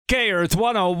K-Earth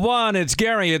 101, it's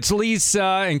Gary, it's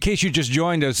Lisa. In case you just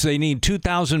joined us, they need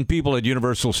 2,000 people at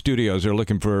Universal Studios. They're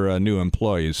looking for new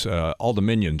employees. All the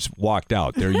minions walked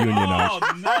out. They're unionized.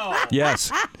 Oh, no.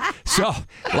 Yes. So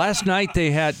last night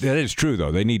they had, that is true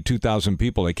though, they need 2,000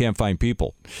 people. They can't find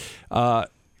people.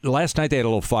 Last night they had a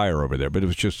little fire over there, but it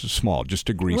was just small, just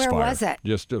a grease fire. Where was it?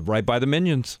 Just right by the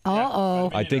minions.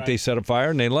 Uh-oh. I think they set a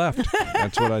fire and they left.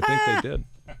 That's what I think they did.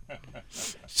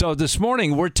 So this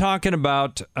morning we're talking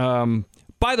about,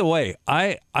 by the way,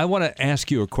 I want to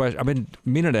ask you a question. I've been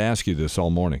meaning to ask you this all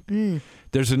morning.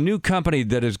 There's a new company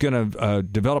that is going to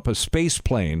develop a space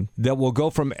plane that will go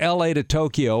from L.A. to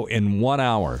Tokyo in 1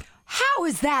 hour. How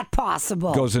is that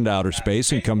possible? Goes into outer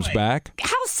space and comes back.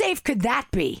 How safe could that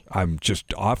be? I'm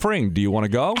just offering. Do you want to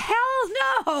go? Hell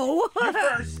no. You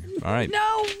first. All right.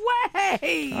 No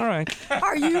way. All right.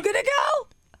 Are you going to go?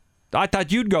 I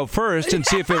thought you'd go first and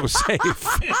see if it was safe.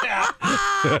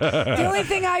 The only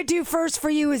thing I do first for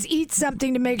you is eat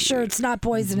something to make sure it's not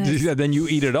poisonous. Then you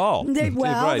eat it all.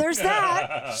 Well, Right. there's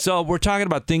that. So we're talking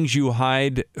about things you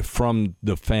hide from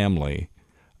the family.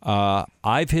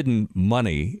 I've hidden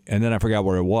money, and then I forgot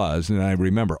where it was, and then I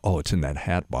remember, it's in that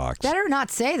hat box. Better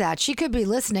not say that. She could be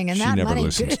listening, and She that never money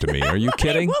listens to me. Are you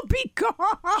kidding? will be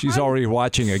gone. She's already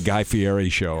watching a Guy Fieri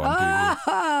show on TV.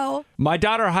 Oh. My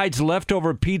daughter hides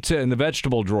leftover pizza in the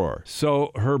vegetable drawer,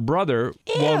 so her brother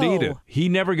won't eat it. He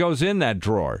never goes in that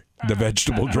drawer, the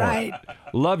vegetable drawer. Right.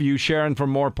 Love you, Sharon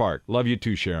from Moore Park. Love you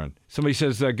too, Sharon. Somebody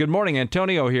says, good morning,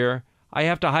 Antonio here. I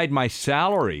have to hide my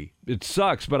salary. It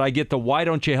sucks, but I get the why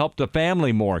don't you help the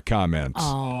family more comments.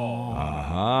 Oh.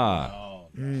 Uh-huh.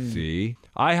 See?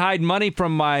 I hide money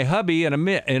from my hubby in a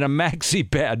maxi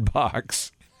pad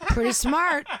box. Pretty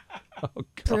smart.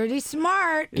 Pretty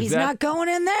smart. He's not going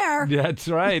in there. That's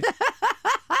right.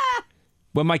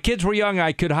 When my kids were young,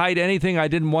 I could hide anything I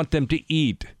didn't want them to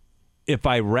eat. If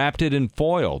I wrapped it in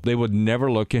foil, they would never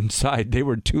look inside. They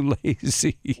were too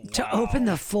lazy. To open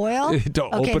the foil? To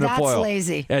okay, open a that's foil.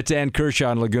 lazy. That's Ann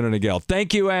Kershaw in Laguna Niguel.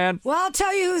 Thank you, Ann. Well, I'll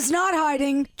tell you who's not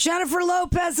hiding. Jennifer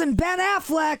Lopez and Ben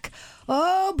Affleck.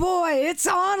 Oh, boy, it's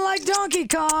on like Donkey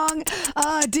Kong.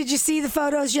 Did you see the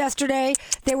photos yesterday?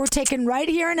 They were taken right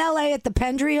here in L.A. at the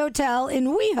Pendry Hotel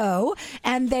in WeHo,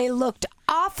 and they looked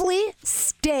awfully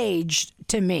staged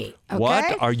to me. Okay?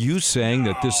 What? Are you saying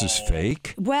that this is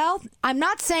fake? Well, I'm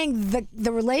not saying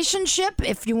the relationship,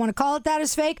 if you want to call it that,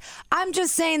 is fake. I'm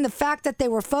just saying the fact that they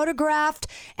were photographed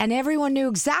and everyone knew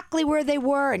exactly where they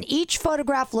were, and each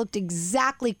photograph looked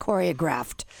exactly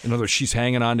choreographed. In other words, she's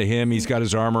hanging on to him. He's got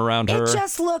his arm around her. It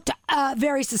just looked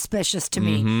very suspicious to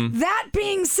me. That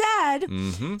being said,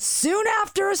 soon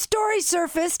after a story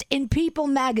surfaced in People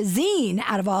magazine,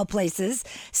 out of all places,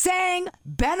 saying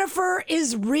Bennifer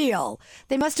is real.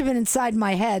 They must have been inside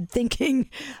my head thinking,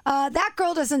 that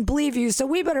girl doesn't believe you, so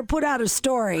we better put out a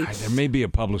story. There may be a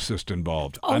publicist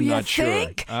involved. Oh, I'm you not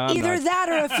think? sure. Either that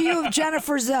or a few of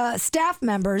Jennifer's staff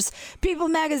members. People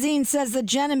magazine says that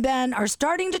Jen and Ben are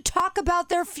starting to talk about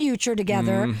their future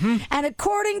together. And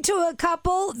according to a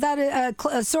couple,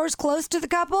 a source close to the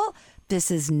couple, this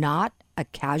is not a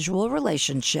casual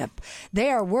relationship. They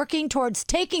are working towards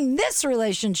taking this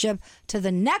relationship to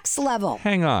the next level.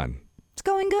 Hang on. It's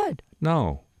going good.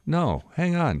 No,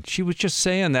 hang on. She was just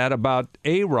saying that about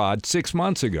A-Rod 6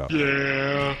 months ago.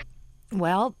 Yeah.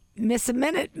 Well, miss a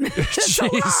minute. Miss a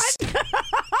lot.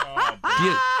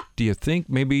 Do you think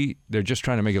maybe they're just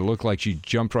trying to make it look like she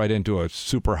jumped right into a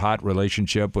super hot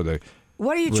relationship with a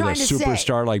What are you trying to say?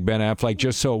 superstar like Ben Affleck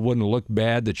just so it wouldn't look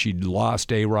bad that she'd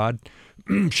lost A-Rod?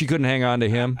 She couldn't hang on to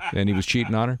him and he was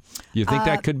cheating on her? You think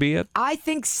that could be it? I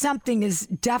think something is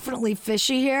definitely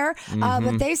fishy here.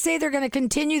 But they say they're going to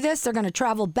continue this. They're going to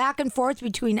travel back and forth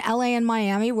between L.A. and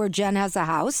Miami, where Jen has a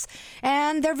house.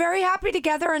 And they're very happy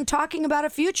together and talking about a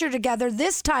future together.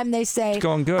 This time they say It's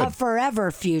going good. A forever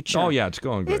future. Oh, yeah, it's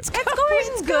going good. It's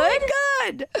going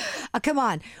good. Come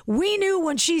on. We knew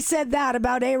when she said that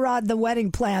about A-Rod and the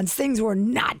wedding plans, things were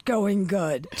not going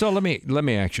good. So let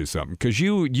me ask you something, because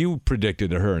you predicted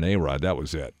to her and A-Rod, that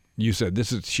was it. You said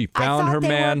she found her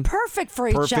man. Were perfect for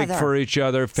each other. Perfect for each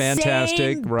other.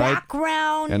 Fantastic, Same right?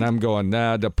 background. And I'm going,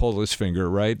 to pull this finger,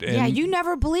 right? And yeah, you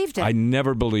never believed it. I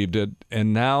never believed it.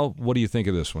 And now, what do you think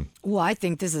of this one? Well, I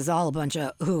think this is all a bunch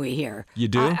of hooey here. You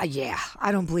do? Yeah,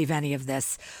 I don't believe any of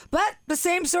this. But the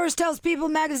same source tells People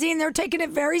magazine they're taking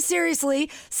it very seriously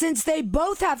since they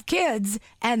both have kids,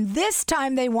 and this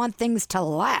time they want things to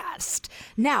last.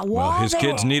 Now, Well, his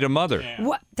kids need a mother.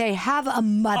 What they have a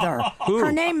mother. Who?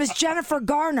 Her name is Jennifer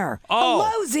Garner. Oh.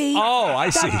 Hello, Z. Oh,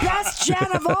 I see. The best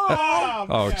Jen of all.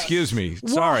 Oh, excuse me.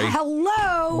 Sorry. Well,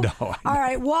 hello. No, All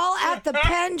right. While at the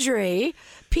Pendry,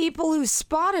 people who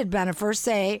spotted Bennifer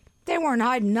say they weren't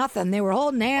hiding nothing. They were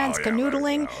holding hands,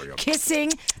 canoodling,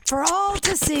 kissing for all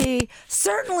to see.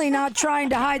 Certainly not trying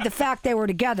to hide the fact they were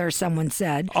together, someone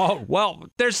said. Oh, well,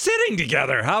 they're sitting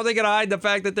together. How are they going to hide the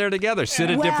fact that they're together? Sit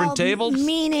at different tables?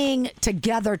 Meaning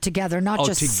together, not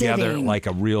just together, sitting. like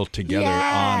a real together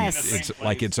Yes.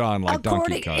 on. It's on like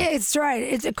Donkey Kong. It's right.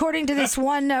 It's according to this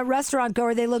one restaurant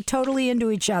goer, they look totally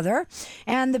into each other.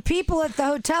 And the people at the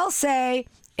hotel say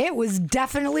it was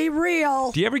definitely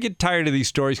real. Do you ever get tired of these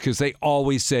stories? Because they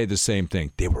always say the same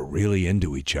thing. They were really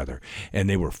into each other, and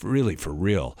they were really for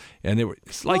real. And they were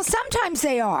like. Well, sometimes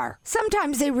they are.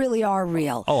 Sometimes they really are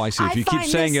real. Oh, I see. If you keep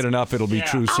saying it enough, it'll be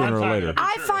true sooner or later.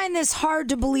 I find this hard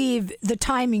to believe, the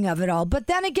timing of it all. But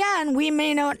then again, we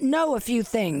may not know a few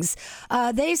things.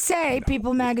 They say,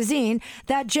 People Magazine,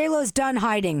 that J-Lo's done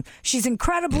hiding. She's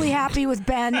incredibly happy with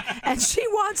Ben, and she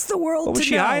wants the world to know. What was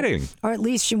she hiding? Or at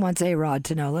least she wants A-Rod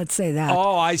to know. Let's say that.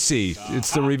 Oh, I see.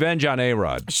 It's the revenge on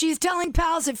A-Rod. She's telling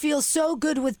pals it feels so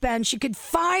good with Ben. She could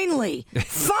finally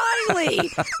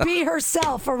be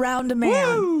herself around a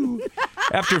man. Woo!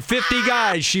 After 50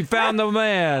 guys, she found the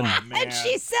man. And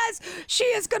she says she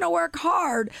is going to work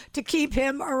hard to keep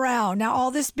him around. Now, all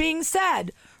this being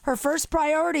said, her first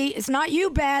priority is not you,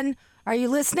 Ben. Are you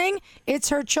listening? It's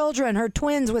her children, her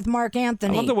twins with Mark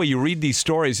Anthony. I love the way you read these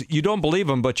stories. You don't believe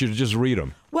them, but you just read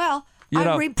them. Well,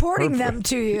 I'm reporting them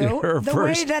to you the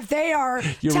way that they are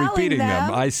You're telling repeating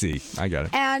them. I see. I got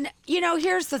it. And,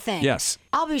 here's the thing. Yes.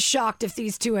 I'll be shocked if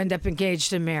these two end up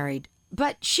engaged and married.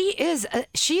 But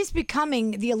she's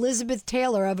becoming the Elizabeth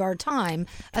Taylor of our time,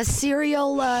 a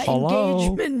serial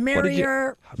engagement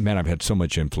marrier. Man, I've had so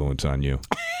much influence on you.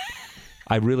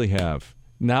 I really have.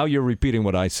 Now you're repeating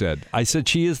what I said. I said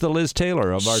she is the Liz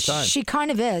Taylor of our time. She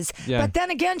kind of is. Yeah. But then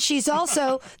again, she's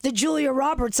also the Julia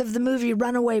Roberts of the movie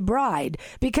Runaway Bride,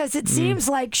 because it seems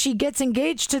like she gets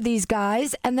engaged to these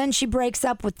guys and then she breaks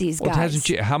up with these guys. Hasn't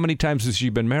she? How many times has she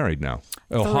been married now?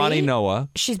 Ohani Noah.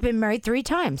 She's been married 3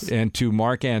 times. And to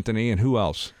Mark Anthony, and who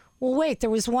else? Well, wait, there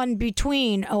was one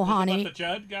between Ohani. The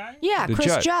Judd guy? Yeah,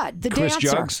 Chris Judd, the Chris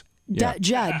dancer. Jugs? Yeah.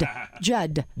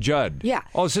 Judd. Yeah.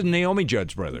 Oh, this is Naomi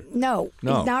Judd's brother. No, he's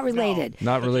not related.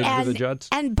 Not related to the Judds?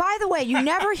 And by the way, you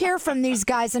never hear from these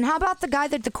guys. And how about the guy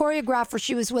that the choreographer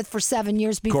she was with for 7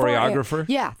 years before? Choreographer?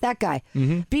 Yeah, that guy.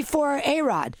 Mm-hmm. Before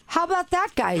A-Rod. How about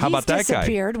that guy? He's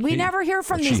disappeared. We never hear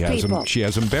from these people. She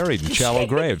has him buried in shallow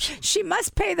graves. She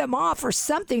must pay them off or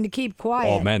something to keep quiet.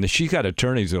 Oh, man, she's got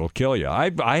attorneys that'll kill you.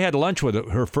 I had lunch with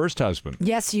her first husband.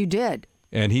 Yes, you did.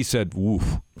 And he said,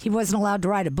 woof. He wasn't allowed to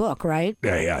write a book, right?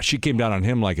 Yeah. She came down on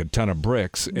him like a ton of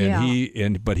bricks.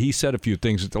 And but he said a few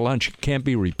things at the lunch can't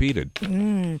be repeated.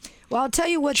 Well, I'll tell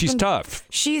you what. She's tough.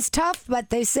 She's tough, but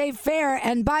they say fair.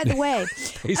 And by the way,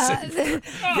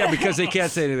 because they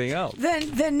can't say anything else.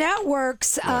 The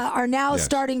networks are now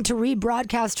starting to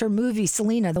rebroadcast her movie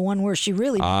Selena, the one where she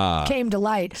really came to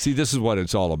light. See, this is what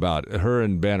it's all about. Her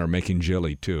and Ben are making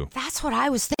Jilly too. That's what I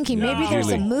was thinking. Maybe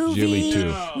there's a movie. Jilly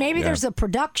too. Maybe there's a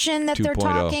production that they're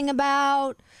talking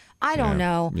about. I don't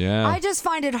know. Yeah. I just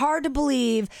find it hard to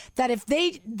believe that if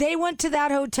they went to that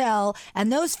hotel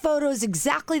and those photos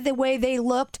exactly the way they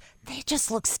looked, they just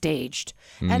look staged.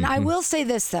 Mm-hmm. And I will say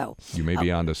this, though. You may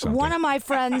be onto something. One of my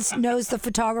friends knows the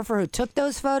photographer who took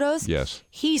those photos. Yes.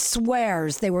 He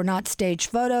swears they were not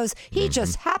staged photos. He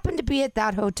just happened to be at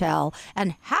that hotel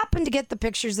and happened to get the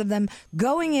pictures of them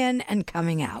going in and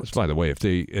coming out. By the way, if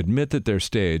they admit that they're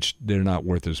staged, they're not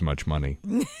worth as much money.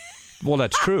 Well,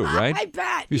 that's true, right? I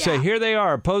bet. You say, here they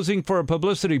are posing for a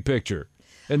publicity picture,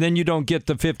 and then you don't get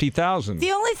the $50,000.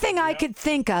 The only thing I could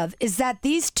think of is that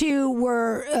these two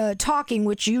were talking,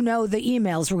 which the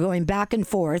emails were going back and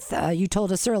forth. You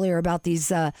told us earlier about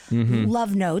these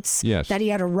love notes that he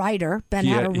had a writer. Ben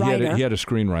had a writer. He had a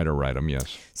screenwriter write them,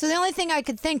 yes. So the only thing I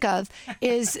could think of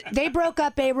is they broke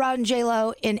up A-Rod and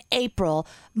J-Lo in April.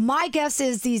 My guess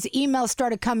is these emails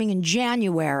started coming in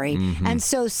January. And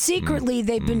so secretly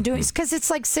they've been doing, because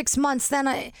it's like 6 months,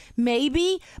 then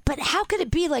maybe. But how could it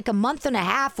be like a month and a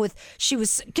half with, she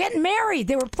was getting married.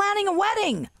 They were planning a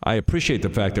wedding. I appreciate the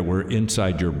fact that we're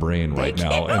inside your brain right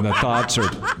now. And the thoughts are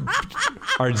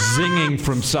zinging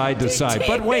from side to side.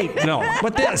 But wait, no.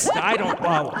 But this, I'm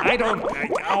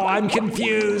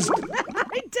confused.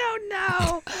 I don't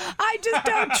know. I just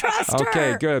don't trust her.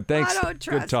 Okay, good. Thanks. I don't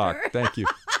trust good talk. her. Thank you.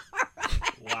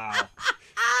 Wow.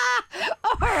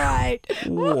 All right.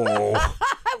 Whoa.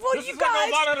 Well, you guys.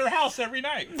 I'm not at her house every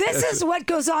night. This is what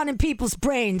goes on in people's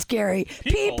brains, Gary.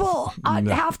 People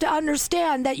have to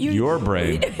understand that Your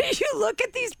brain. You look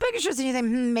at these pictures and you think,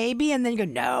 maybe, and then you go,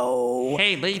 no.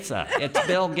 Hey, Lisa, it's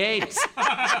Bill Gates.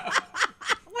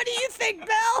 What do you think,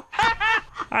 Bill?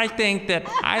 I think that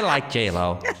I like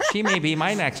J-Lo. She may be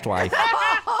my next wife.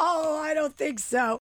 Oh, I don't think so.